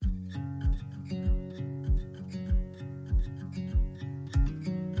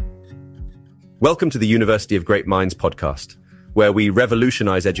Welcome to the University of Great Minds podcast, where we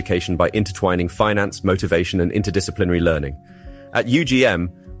revolutionize education by intertwining finance, motivation, and interdisciplinary learning. At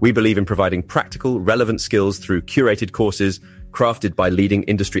UGM, we believe in providing practical, relevant skills through curated courses crafted by leading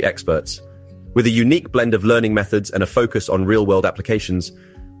industry experts. With a unique blend of learning methods and a focus on real-world applications,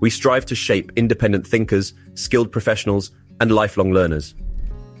 we strive to shape independent thinkers, skilled professionals, and lifelong learners.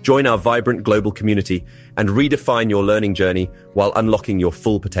 Join our vibrant global community and redefine your learning journey while unlocking your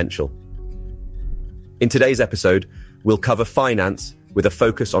full potential. In today's episode, we'll cover finance with a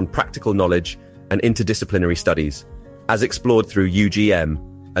focus on practical knowledge and interdisciplinary studies, as explored through UGM,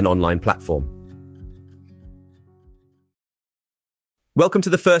 an online platform. Welcome to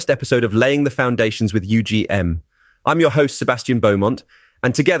the first episode of Laying the Foundations with UGM. I'm your host, Sebastian Beaumont,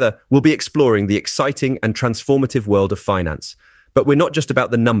 and together we'll be exploring the exciting and transformative world of finance. But we're not just about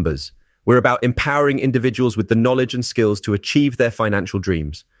the numbers. We're about empowering individuals with the knowledge and skills to achieve their financial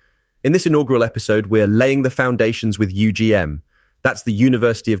dreams. In this inaugural episode, we're laying the foundations with UGM. That's the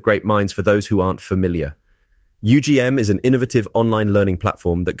University of Great Minds for those who aren't familiar. UGM is an innovative online learning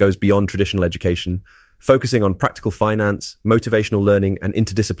platform that goes beyond traditional education, focusing on practical finance, motivational learning, and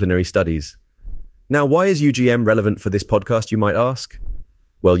interdisciplinary studies. Now, why is UGM relevant for this podcast, you might ask?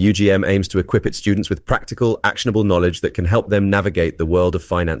 Well, UGM aims to equip its students with practical, actionable knowledge that can help them navigate the world of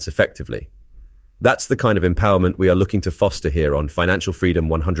finance effectively. That's the kind of empowerment we are looking to foster here on Financial Freedom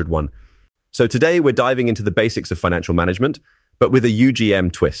 101. So today we're diving into the basics of financial management, but with a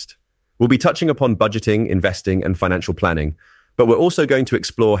UGM twist. We'll be touching upon budgeting, investing, and financial planning, but we're also going to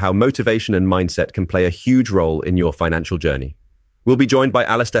explore how motivation and mindset can play a huge role in your financial journey. We'll be joined by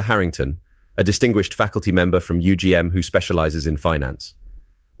Alistair Harrington, a distinguished faculty member from UGM who specializes in finance.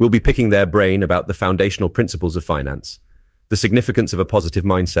 We'll be picking their brain about the foundational principles of finance, the significance of a positive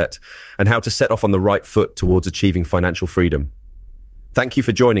mindset, and how to set off on the right foot towards achieving financial freedom. Thank you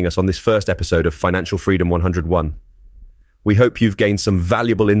for joining us on this first episode of Financial Freedom 101. We hope you've gained some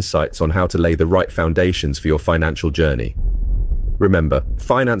valuable insights on how to lay the right foundations for your financial journey. Remember,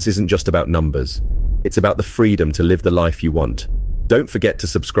 finance isn't just about numbers. It's about the freedom to live the life you want. Don't forget to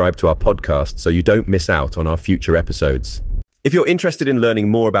subscribe to our podcast so you don't miss out on our future episodes. If you're interested in learning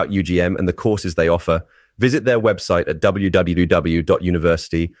more about UGM and the courses they offer, visit their website at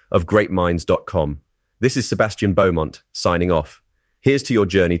www.universityofgreatminds.com. This is Sebastian Beaumont, signing off. Here's to your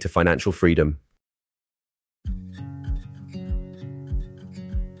journey to financial freedom.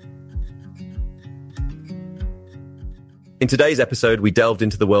 In today's episode, we delved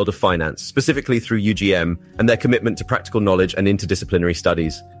into the world of finance, specifically through UGM and their commitment to practical knowledge and interdisciplinary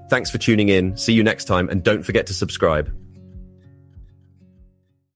studies. Thanks for tuning in. See you next time, and don't forget to subscribe.